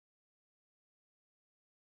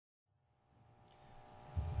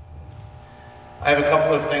I have a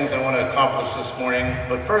couple of things I want to accomplish this morning,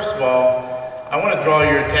 but first of all, I want to draw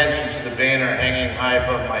your attention to the banner hanging high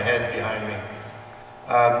above my head behind me.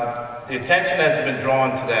 The attention hasn't been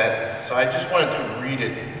drawn to that, so I just wanted to read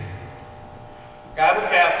it. Geibel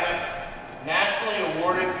Catholic, nationally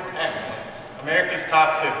awarded for excellence, America's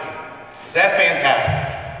Top 50. Is that fantastic?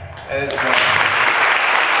 That is wonderful.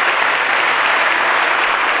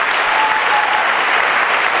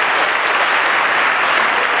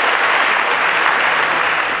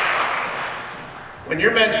 When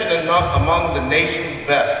you're mentioned among the nation's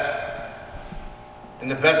best, in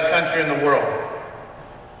the best country in the world,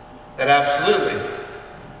 that absolutely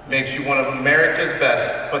makes you one of America's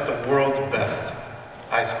best, but the world's best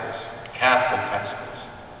high schools, Catholic high schools.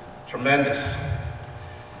 Tremendous.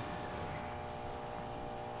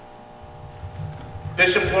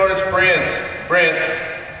 Bishop Lawrence Brandt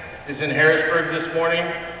is in Harrisburg this morning.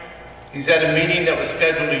 He's at a meeting that was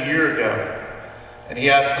scheduled a year ago, and he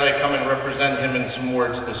asked that I come and represent him in some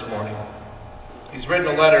words this morning. He's written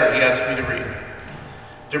a letter he asked me to read.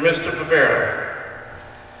 Dear Mr. Favero,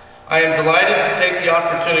 I am delighted to take the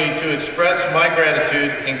opportunity to express my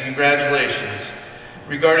gratitude and congratulations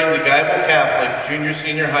regarding the Geibel Catholic Junior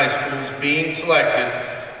Senior High Schools being selected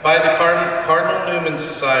by the Cardinal Newman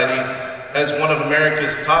Society as one of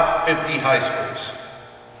America's top 50 high schools.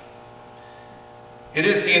 It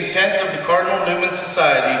is the intent of the Cardinal Newman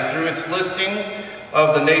Society, through its listing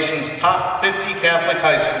of the nation's top 50 Catholic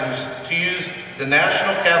high schools, to use the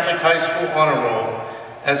National Catholic High School Honor Roll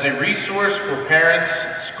as a resource for parents,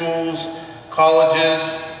 schools, colleges,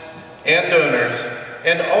 and donors,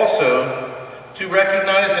 and also to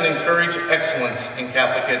recognize and encourage excellence in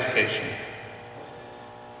Catholic education.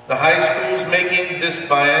 The high schools making this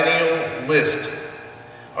biennial list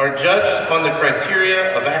are judged on the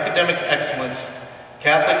criteria of academic excellence,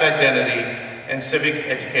 Catholic identity, and civic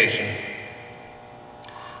education.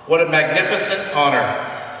 What a magnificent honor,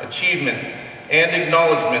 achievement, and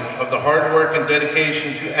acknowledgement of the hard work and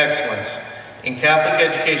dedication to excellence in Catholic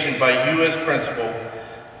education by you as principal,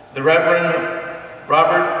 the Reverend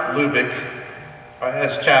Robert Lubick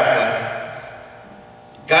as chaplain,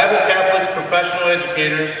 Geibel Catholic's professional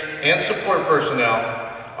educators and support personnel,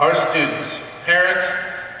 our students, parents,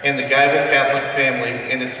 and the Geibel Catholic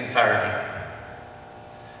family in its entirety.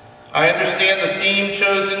 I understand the theme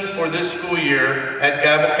chosen for this school year at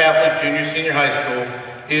Geibel Catholic Junior Senior High School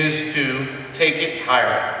is to take it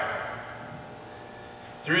higher.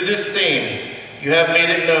 Through this theme, you have made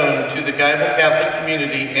it known to the Geibel Catholic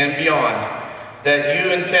community and beyond that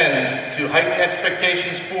you intend to heighten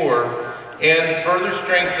expectations for and further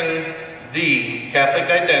strengthen the Catholic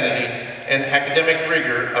identity and academic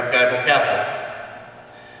rigor of Geibel Catholic.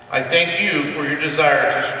 I thank you for your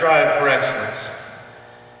desire to strive for excellence.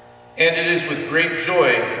 And it is with great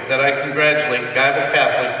joy that I congratulate Geibel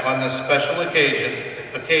Catholic on this special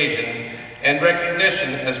occasion and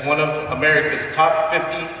recognition as one of America's top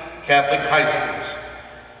 50 Catholic high schools.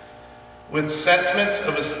 With sentiments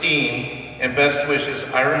of esteem and best wishes,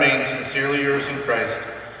 I remain sincerely yours in Christ,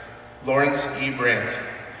 Lawrence E. Brandt,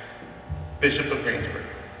 Bishop of Greensburg.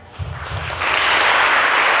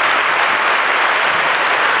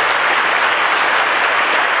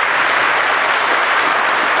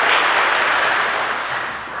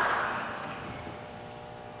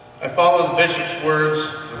 I follow the bishop's words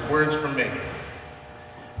with words from me.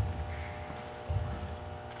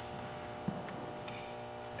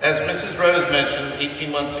 As Mrs. Rose mentioned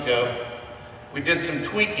 18 months ago, we did some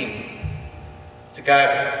tweaking to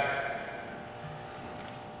Geibel.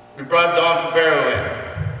 We brought Don Favero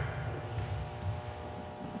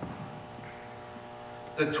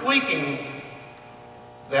in. The tweaking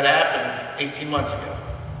that happened 18 months ago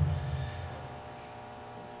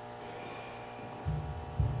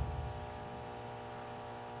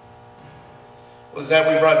was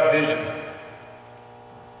that we brought vision.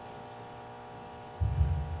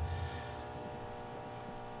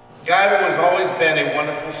 Geibel has always been a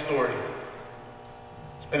wonderful story.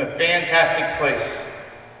 It's been a fantastic place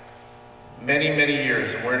many, many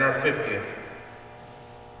years, and we're in our 50th.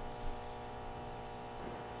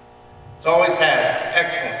 It's always had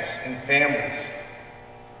excellence in families,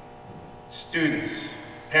 students,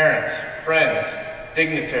 parents, friends,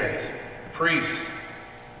 dignitaries, priests,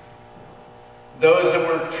 those that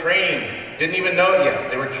were training, didn't even know it yet.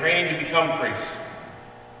 They were training to become priests.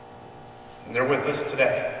 And they're with us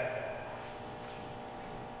today.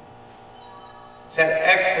 It's had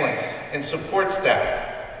excellence in support staff.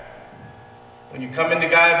 When you come into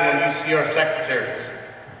Geibel and you see our secretaries,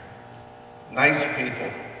 nice people.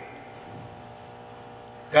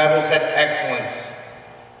 Geibel's had excellence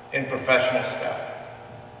in professional staff.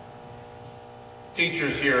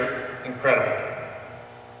 teachers here, incredible.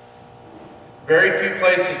 Very few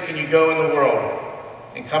places can you go in the world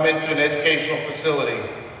and come into an educational facility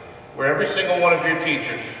where every single one of your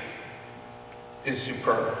teachers is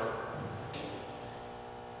superb.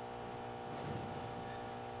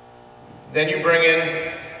 Then you bring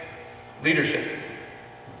in leadership.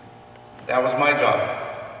 That was my job.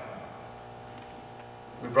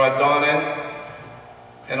 We brought Dawn in,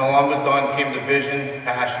 and along with Dawn came the vision,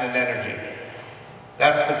 passion, and energy.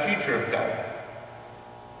 That's the future of Geibel.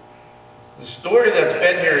 The story that's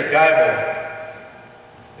been here at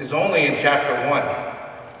Geibel is only in chapter 1.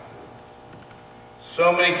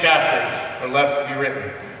 So many chapters are left to be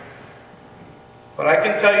written. But I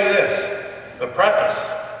can tell you this, the preface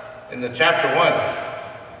in the chapter 1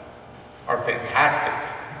 are fantastic.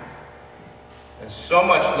 And so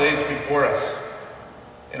much lays before us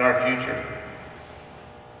in our future.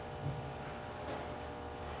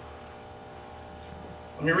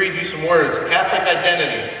 Let me read you some words. Catholic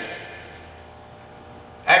identity,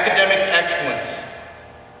 academic excellence,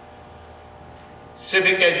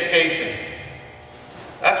 civic education.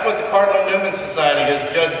 That's what the Cardinal Newman Society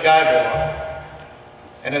has judged Geibel on,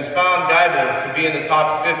 and has found Geibel to be in the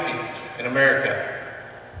top 50 in America.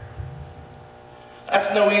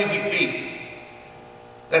 That's no easy feat.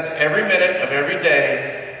 That's every minute of every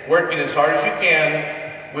day, working as hard as you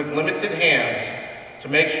can with limited hands to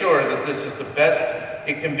make sure that this is the best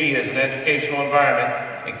it can be as an educational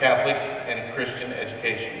environment in Catholic and Christian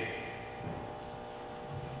education.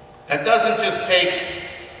 That doesn't just take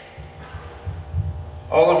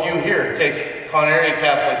all of you here. It takes Con Area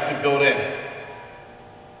Catholic to build in.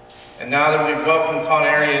 And now that we've welcomed Con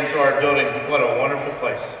Area into our building, what a wonderful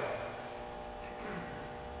place.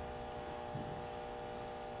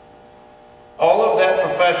 All of that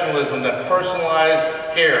professionalism, that personalized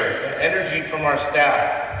care, the energy from our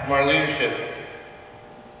staff, from our leadership,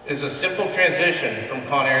 is a simple transition from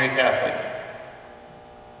Con Area Catholic,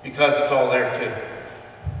 because it's all there too.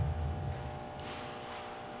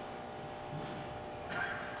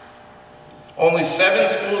 Only 7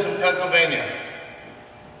 schools in Pennsylvania.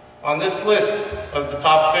 On this list of the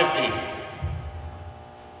top 50,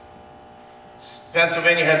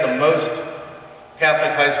 Pennsylvania had the most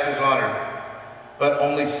Catholic high schools honored, but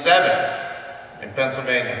only 7 in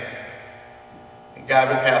Pennsylvania. And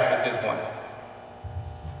Geibel Catholic is one.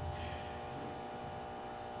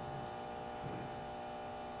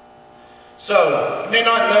 So, you may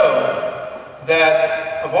not know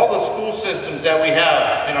that of all the school systems that we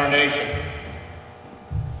have in our nation,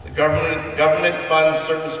 the government funds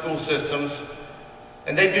certain school systems,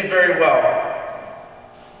 and they do very well.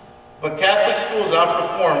 But Catholic schools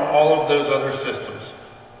outperform all of those other systems.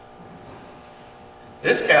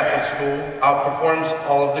 This Catholic school outperforms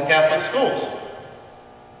all of the Catholic schools.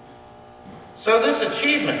 So this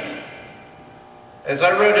achievement, as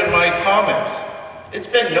I wrote in my comments, it's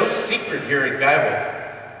been no secret here at Geibel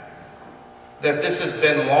that this has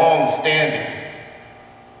been long-standing.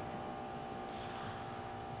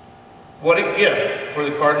 What a gift for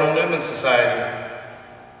the Cardinal Newman Society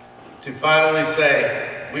to finally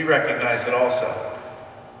say, we recognize it also.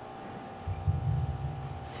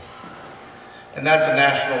 And that's a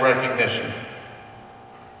national recognition.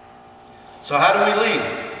 So how do we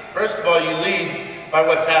lead? First of all, you lead by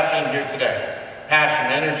what's happening here today. Passion,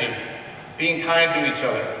 energy, being kind to each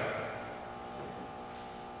other.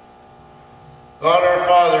 God our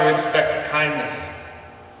Father expects kindness.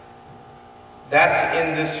 That's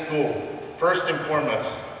in this school, first and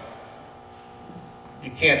foremost.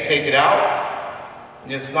 You can't take it out,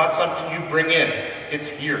 and it's not something you bring in. It's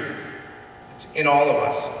here. It's in all of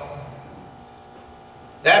us.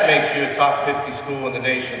 That makes you a top 50 school in the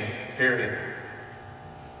nation, period.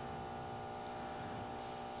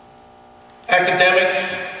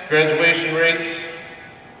 Academics, graduation rates,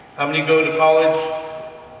 how many go to college?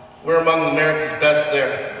 We're among America's best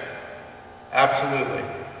there. Absolutely.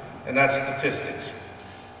 And that's statistics.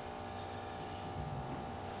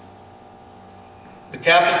 The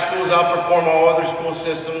Catholic schools outperform all other school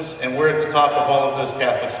systems, and we're at the top of all of those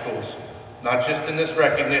Catholic schools. Not just in this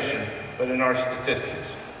recognition, but in our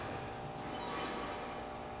statistics.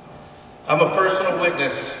 I'm a personal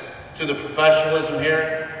witness to the professionalism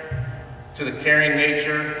here, to the caring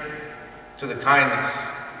nature, to the kindness.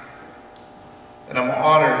 And I'm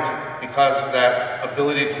honored because of that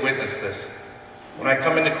ability to witness this. When I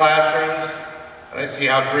come into classrooms and I see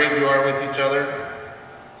how great you are with each other,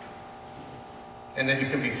 and that you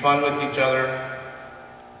can be fun with each other,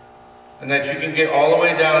 and that you can get all the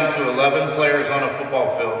way down to 11 players on a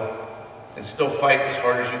football field and still fight as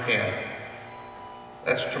hard as you can.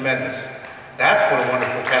 That's tremendous. That's what a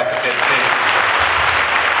wonderful Catholic education is.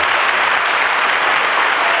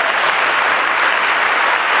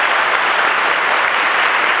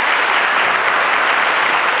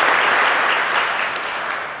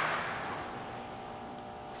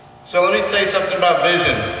 So let me say something about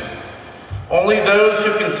vision. Only those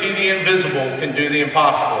who can see the invisible can do the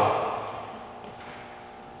impossible.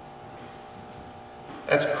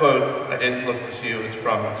 That's a quote. I didn't look to see who it's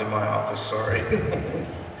from. It's in my office, sorry.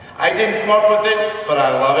 I didn't come up with it, but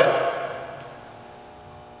I love it.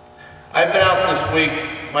 I've been out this week.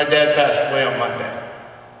 My dad passed away on Monday.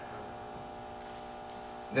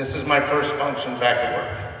 This is my first function back at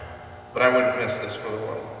work, but I wouldn't miss this for the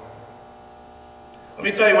world. Let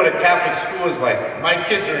me tell you what a Catholic school is like. My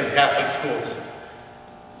kids are in Catholic schools.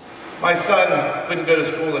 My son couldn't go to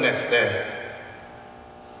school the next day.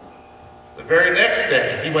 The very next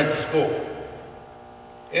day, he went to school.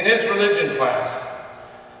 In his religion class,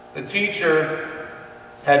 the teacher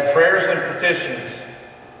had prayers and petitions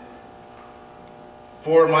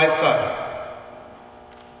for my son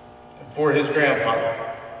and for his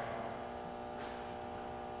grandfather.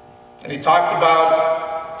 And he talked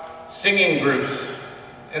about singing groups,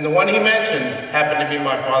 and the one he mentioned happened to be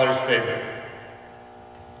my father's favorite.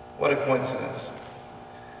 What a coincidence.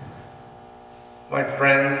 My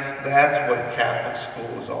friends, that's what a Catholic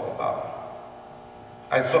school is all about.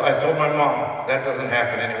 I told my mom, that doesn't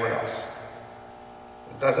happen anywhere else.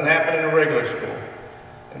 It doesn't happen in a regular school.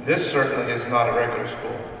 And this certainly is not a regular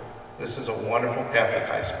school. This is a wonderful Catholic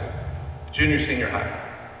high school. Junior, senior high.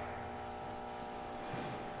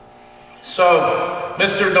 So,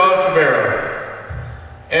 Mr. Don Favero,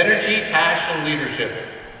 energy, passion, leadership.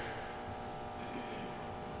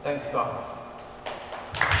 Thanks, Don.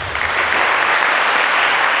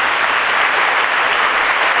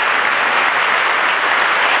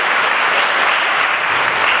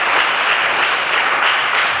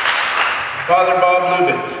 Father Bob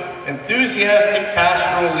Lubick, enthusiastic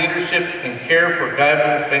pastoral leadership and care for the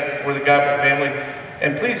Geibel family.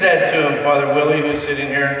 And please add to him Father Willie, who's sitting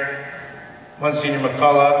here, Monsignor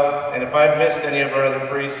McCullough, and if I've missed any of our other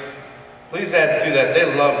priests, please add to that. They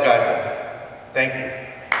love Geibel. Thank you.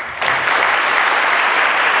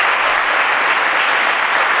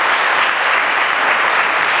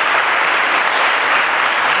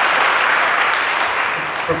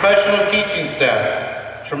 Professional teaching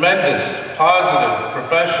staff, tremendous, positive,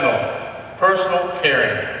 professional, personal,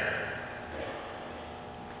 caring.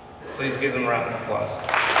 Please give them a round of applause.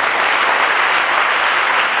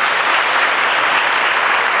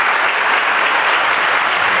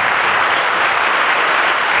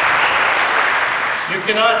 You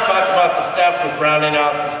cannot talk about the staff with rounding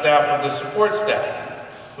out the staff of the support staff,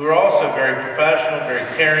 who are also very professional, very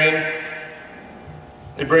caring.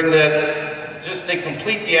 They bring that, they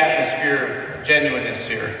complete the atmosphere of genuineness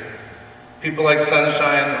here. People like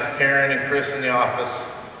Sunshine, Karen, and Chris in the office.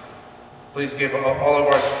 Please give all of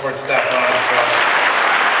our support staff a round of applause.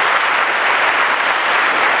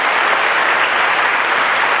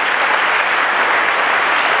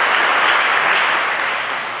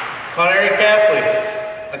 Connery Catholic,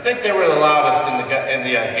 I think they were the loudest in the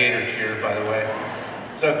Gator cheer, by the way.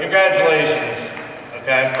 So congratulations,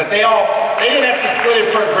 okay? But they didn't have to split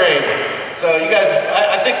it per grade. So you guys,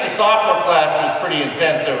 I think the sophomore class was pretty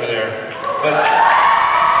intense over there. But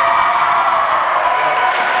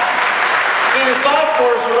see, the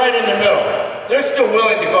sophomores are right in the middle. They're still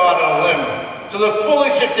willing to go out on a limb, to look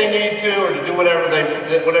foolish if they need to, or to do whatever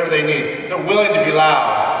they need. They're willing to be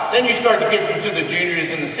loud. Then you start to get into the juniors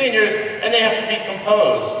and the seniors, and they have to be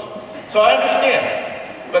composed. So I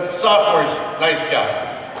understand, but the sophomores, nice job.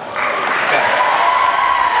 Okay.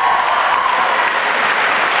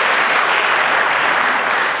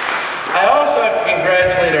 I also have to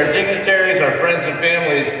congratulate our dignitaries, our friends and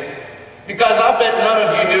families, because I'll bet none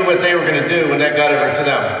of you knew what they were going to do when that got over to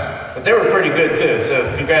them. But they were pretty good too,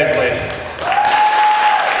 so congratulations.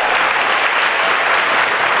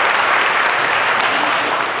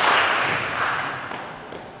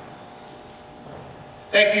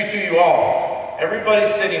 Thank you to you all. Everybody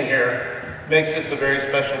sitting here makes this a very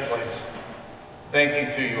special place. Thank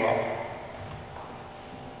you to you all.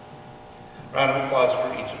 Round of applause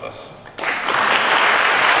for each of us.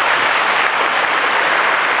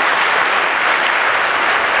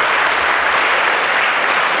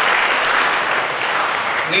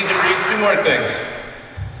 I need to read two more things.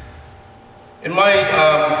 In my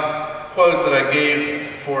quote that I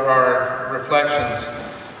gave for our reflections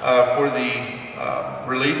for the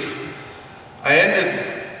release, I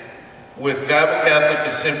ended with Geibel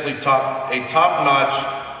Catholic is simply a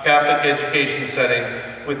top-notch Catholic education setting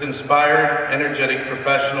with inspired, energetic,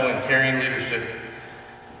 professional, and caring leadership,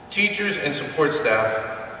 teachers and support staff.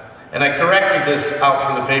 And I corrected this out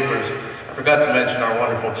for the papers. I forgot to mention our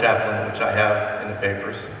wonderful chaplain, which I have in the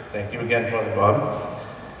papers. Thank you again, Father Bob.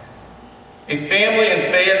 A family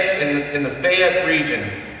in the Fayette region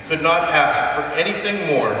could not ask for anything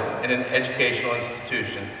more in an educational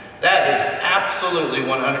institution. That is absolutely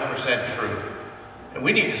 100% true. And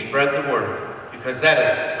we need to spread the word, because that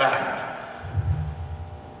is a fact.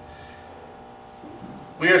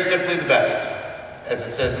 We are simply the best, as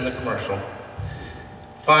it says in the commercial.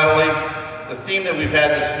 Finally, the theme that we've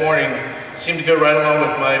had this morning seemed to go right along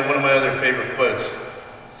with one of my other favorite quotes,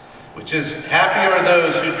 which is, happy are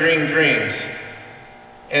those who dream dreams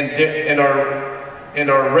and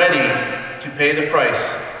are ready to pay the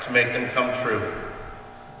price to make them come true.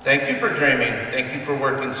 Thank you for dreaming. Thank you for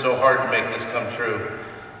working so hard to make this come true.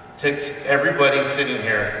 It takes everybody sitting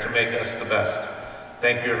here to make us the best.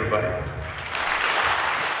 Thank you, everybody.